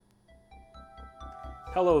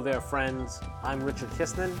Hello there, friends. I'm Richard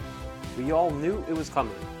Kistner. We all knew it was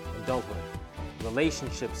coming. Adulthood,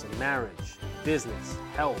 relationships and marriage, business,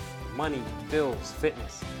 health, money, bills,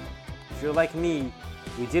 fitness. If you're like me,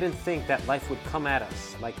 we didn't think that life would come at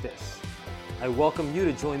us like this. I welcome you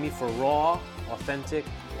to join me for raw, authentic,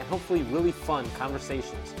 and hopefully really fun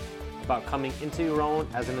conversations about coming into your own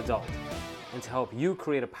as an adult and to help you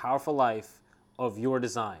create a powerful life of your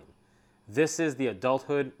design. This is the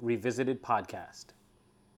Adulthood Revisited podcast.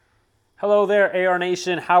 Hello there, AR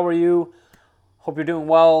Nation. How are you? Hope you're doing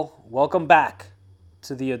well. Welcome back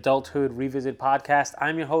to the Adulthood Revisited podcast.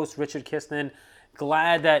 I'm your host, Richard Kistner.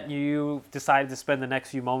 Glad that you decided to spend the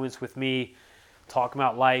next few moments with me talking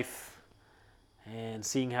about life and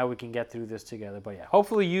seeing how we can get through this together. But yeah,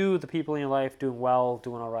 hopefully you, the people in your life, doing well,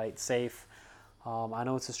 doing all right, safe. I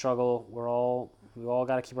know it's a struggle. We all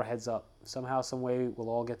got to keep our heads up. Somehow, some way, we'll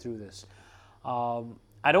all get through this.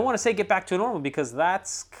 I don't want to say get back to normal because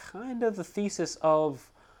that's kind of the thesis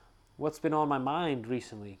of what's been on my mind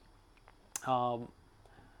recently. I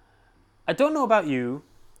don't know about you,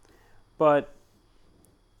 but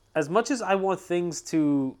as much as I want things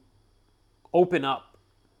to open up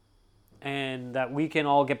and that we can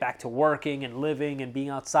all get back to working and living and being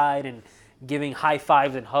outside and giving high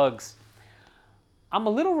fives and hugs, I'm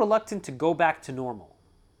a little reluctant to go back to normal.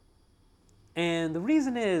 And the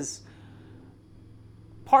reason is,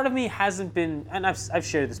 part of me hasn't been, and I've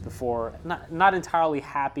shared this before, not entirely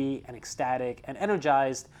happy and ecstatic and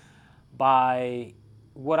energized by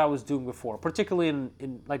what I was doing before, particularly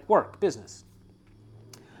in like work, business.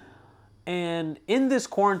 And in this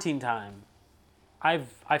quarantine time,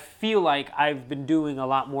 I feel like I've been doing a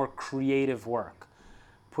lot more creative work,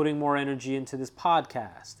 putting more energy into this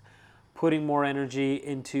podcast, putting more energy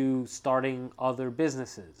into starting other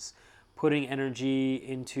businesses, putting energy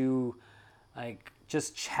into like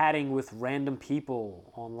just chatting with random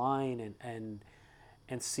people online and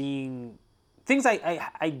seeing things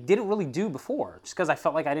I didn't really do before just because I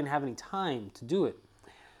felt like I didn't have any time to do it.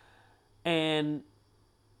 And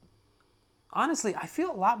honestly, I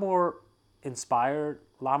feel a lot more inspired,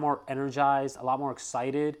 a lot more energized, a lot more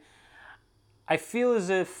excited. I feel as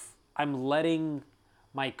if I'm letting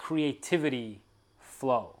my creativity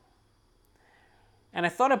flow. And I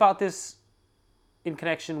thought about this in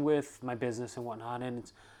connection with my business and whatnot, and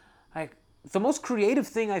it's like the most creative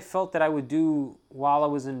thing I felt that I would do while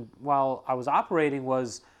I was operating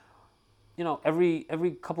was,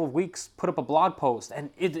 every couple of weeks put up a blog post,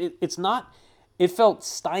 and it felt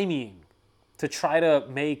stymieing to try to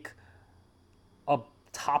make a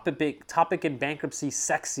topic in bankruptcy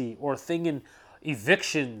sexy or a thing in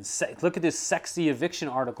evictions. Look at this sexy eviction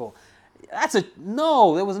article.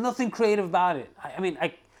 There was nothing creative about it.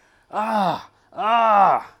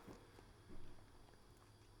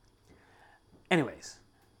 Anyways,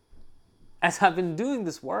 as I've been doing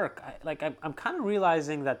this work, I'm kind of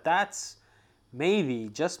realizing that that's maybe,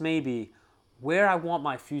 just maybe, where I want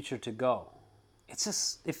my future to go.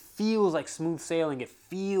 It feels like smooth sailing. It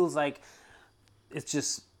feels like it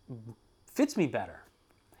just fits me better.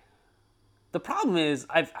 The problem is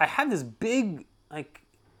I have this big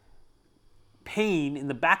pain in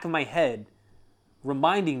the back of my head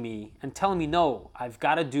reminding me and telling me, no, I've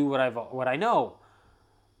got to do what I know.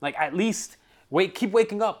 Like, at least keep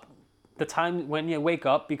waking up the time when you wake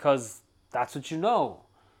up because that's what you know.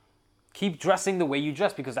 Keep dressing the way you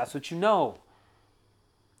dress because that's what you know.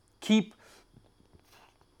 Keep,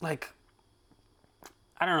 I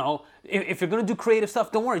don't know, if you're going to do creative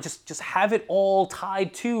stuff, don't worry, just have it all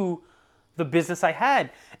tied to the business I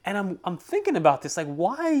had. And I'm thinking about this,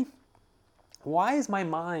 why is my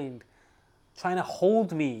mind trying to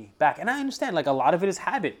hold me back? And I understand, a lot of it is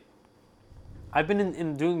habit. I've been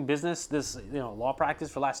in doing business, this law practice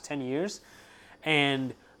for the last 10 years,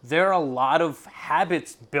 and there are a lot of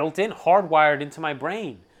habits built in, hardwired into my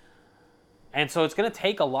brain. And so it's going to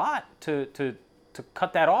take a lot to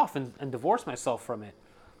cut that off and divorce myself from it.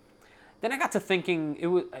 Then I got to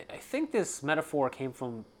thinking, I think this metaphor came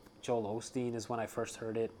from Joel Osteen is when I first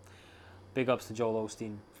heard it. Big ups to Joel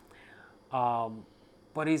Osteen.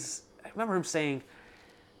 But I remember him saying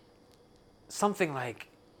something like,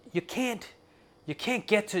 you can't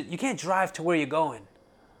drive to where you're going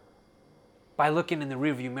by looking in the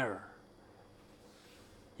rearview mirror.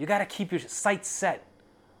 You got to keep your sights set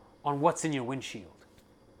on what's in your windshield.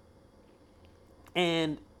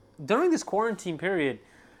 And during this quarantine period,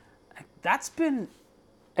 that's been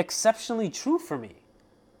exceptionally true for me.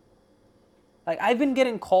 I've been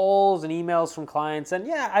getting calls and emails from clients, and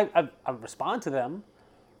yeah, I respond to them.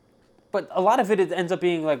 But a lot of it ends up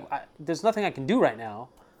being there's nothing I can do right now.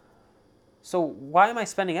 So why am I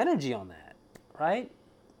spending energy on that, right?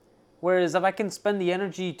 Whereas if I can spend the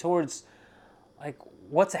energy towards like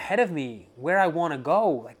what's ahead of me, where I want to go,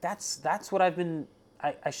 like that's what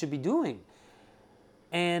I should be doing.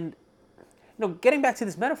 And getting back to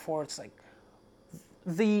this metaphor, it's like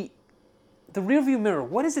the rearview mirror.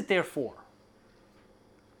 What is it there for?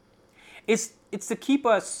 It's to keep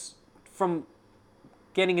us from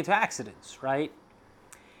getting into accidents, right?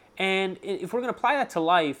 And if we're going to apply that to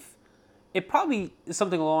life, it probably is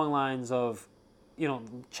something along the lines of,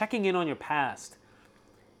 checking in on your past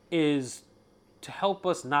is to help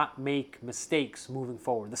us not make mistakes moving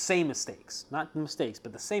forward. The same mistakes. Not mistakes,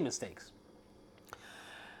 but the same mistakes.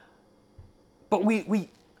 But we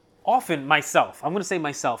often, myself, I'm going to say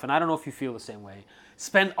myself, and I don't know if you feel the same way,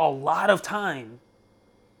 spend a lot of time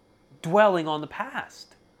dwelling on the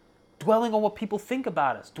past, dwelling on what people think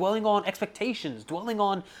about us, dwelling on expectations, dwelling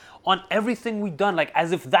on everything we've done, like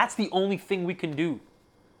as if that's the only thing we can do.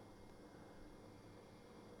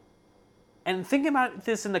 And thinking about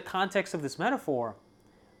this in the context of this metaphor,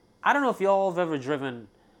 I don't know if y'all have ever driven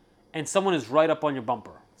and someone is right up on your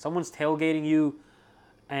bumper. Someone's tailgating you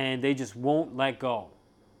and they just won't let go.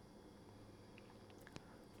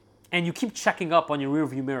 And you keep checking up on your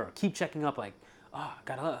rearview mirror. Keep checking up like, I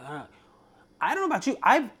don't know about you.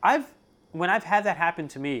 When I've had that happen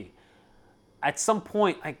to me, at some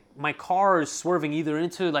point, like my car is swerving either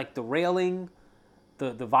into like the railing,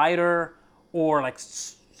 the divider, or like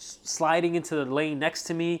sliding into the lane next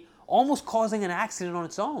to me, almost causing an accident on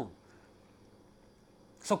its own.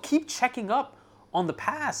 So keep checking up on the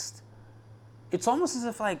past. It's almost as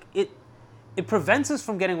if like it prevents us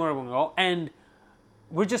from getting where we want to go, and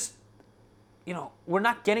we're just, we're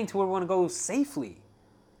not getting to where we want to go safely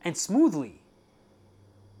and smoothly.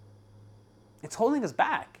 It's holding us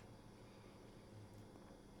back.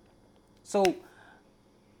 So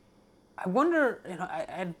I wonder,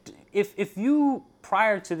 if you,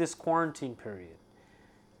 prior to this quarantine period,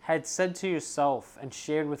 had said to yourself and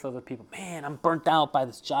shared with other people, man, I'm burnt out by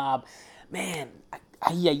this job. Man,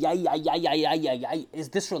 is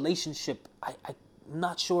this relationship, I'm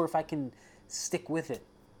not sure if I can stick with it.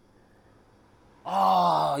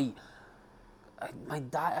 My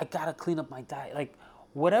diet, I gotta clean up my diet. Like,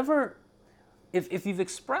 whatever, if you've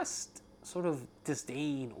expressed sort of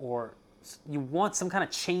disdain or you want some kind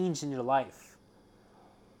of change in your life,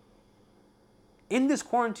 in this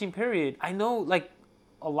quarantine period, I know like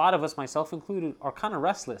a lot of us, myself included, are kind of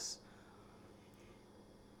restless.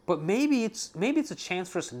 But maybe it's a chance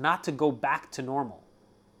for us not to go back to normal.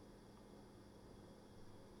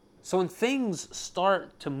 So when things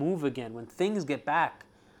start to move again, when things get back,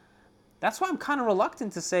 that's why I'm kind of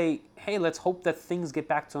reluctant to say, hey, let's hope that things get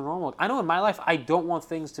back to normal. I know in my life, I don't want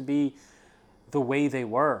things to be the way they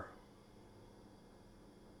were.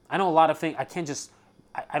 I know a lot of things,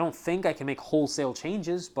 I don't think I can make wholesale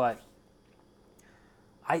changes, but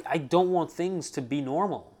I don't want things to be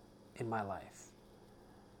normal in my life.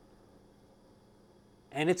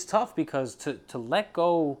 And it's tough because to let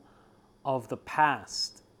go of the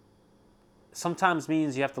past sometimes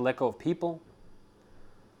means you have to let go of people.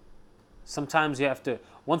 Sometimes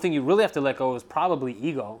one thing you really have to let go is probably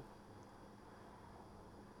ego.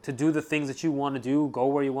 To do the things that you want to do, go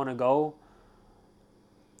where you want to go,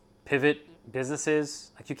 pivot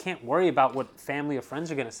businesses. Like, you can't worry about what family or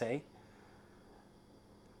friends are going to say.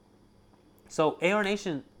 So AR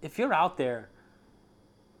Nation, if you're out there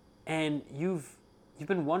and you've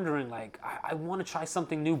been wondering, like, I want to try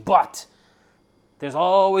something new, but there's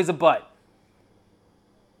always a but.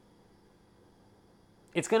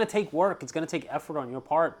 It's going to take work. It's going to take effort on your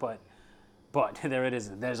part, but there it is.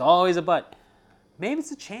 There's always a but. Maybe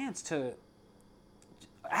it's a chance to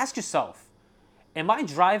ask yourself, am I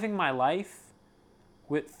driving my life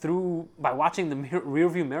by watching the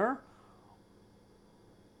rearview mirror?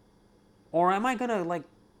 Or am I going to like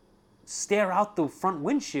stare out the front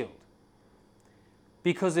windshield?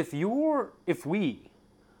 Because if we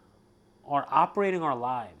are operating our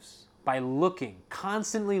lives by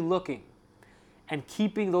constantly looking, and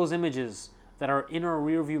keeping those images that are in our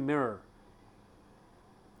rearview mirror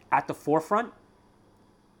at the forefront,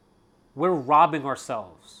 we're robbing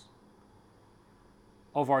ourselves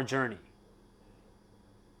of our journey.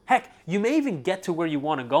 Heck, you may even get to where you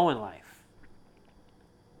want to go in life.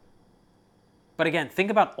 But again,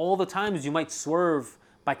 think about all the times you might swerve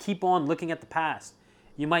by keep on looking at the past.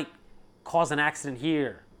 You might cause an accident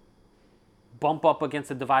here, bump up against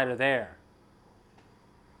the divider there.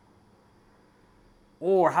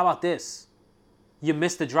 Or how about this? You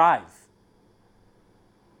missed the drive.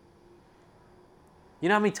 You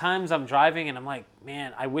know how many times I'm driving and I'm like,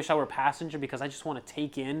 man, I wish I were a passenger because I just want to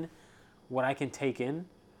take in what I can take in.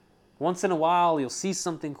 Once in a while, you'll see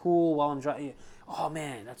something cool while I'm driving. Oh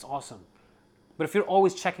man, that's awesome. But if you're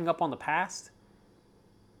always checking up on the past,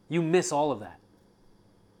 you miss all of that.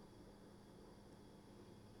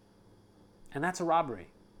 And that's a robbery.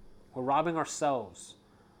 We're robbing ourselves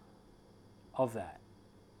of that.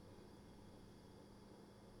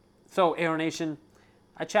 So, Air Nation,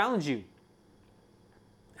 I challenge you.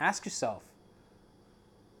 Ask yourself,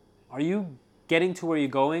 are you getting to where you're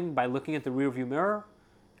going by looking at the rearview mirror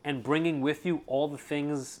and bringing with you all the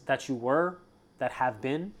things that you were, that have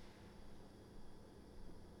been?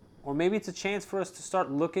 Or maybe it's a chance for us to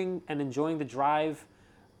start looking and enjoying the drive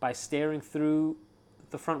by staring through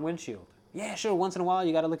the front windshield. Yeah, sure, once in a while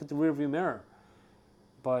you got to look at the rearview mirror.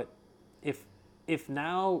 But if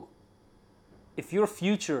your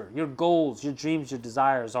future, your goals, your dreams, your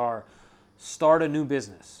desires are start a new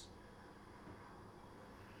business,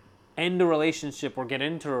 end a relationship or get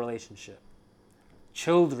into a relationship,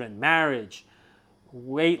 children, marriage,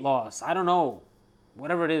 weight loss, I don't know,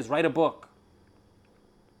 whatever it is, write a book.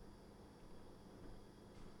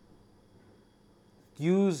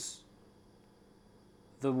 Use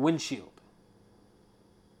the windshield.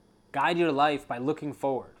 Guide your life by looking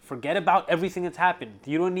forward. Forget about everything that's happened.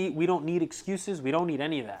 We don't need excuses. We don't need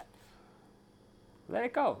any of that. Let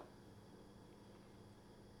it go.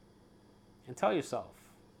 And tell yourself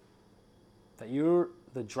that you're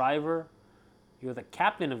the driver, you're the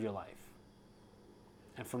captain of your life.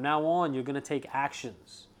 And from now on, you're going to take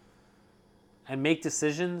actions and make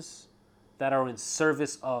decisions that are in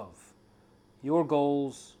service of your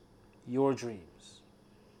goals, your dreams.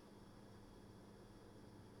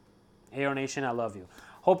 AR Nation, I love you.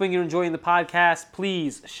 Hoping you're enjoying the podcast.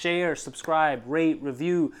 Please share, subscribe, rate,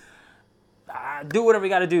 review. Do whatever you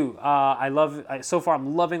got to do. So far,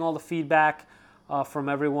 I'm loving all the feedback from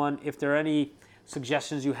everyone. If there are any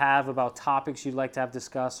suggestions you have about topics you'd like to have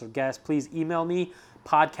discussed or guests, please email me,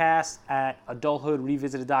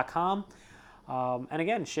 podcast@adulthoodrevisited.com. And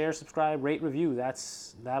again, share, subscribe, rate, review.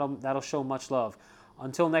 That'll show much love.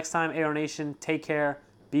 Until next time, AR Nation, take care,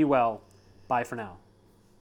 be well. Bye for now.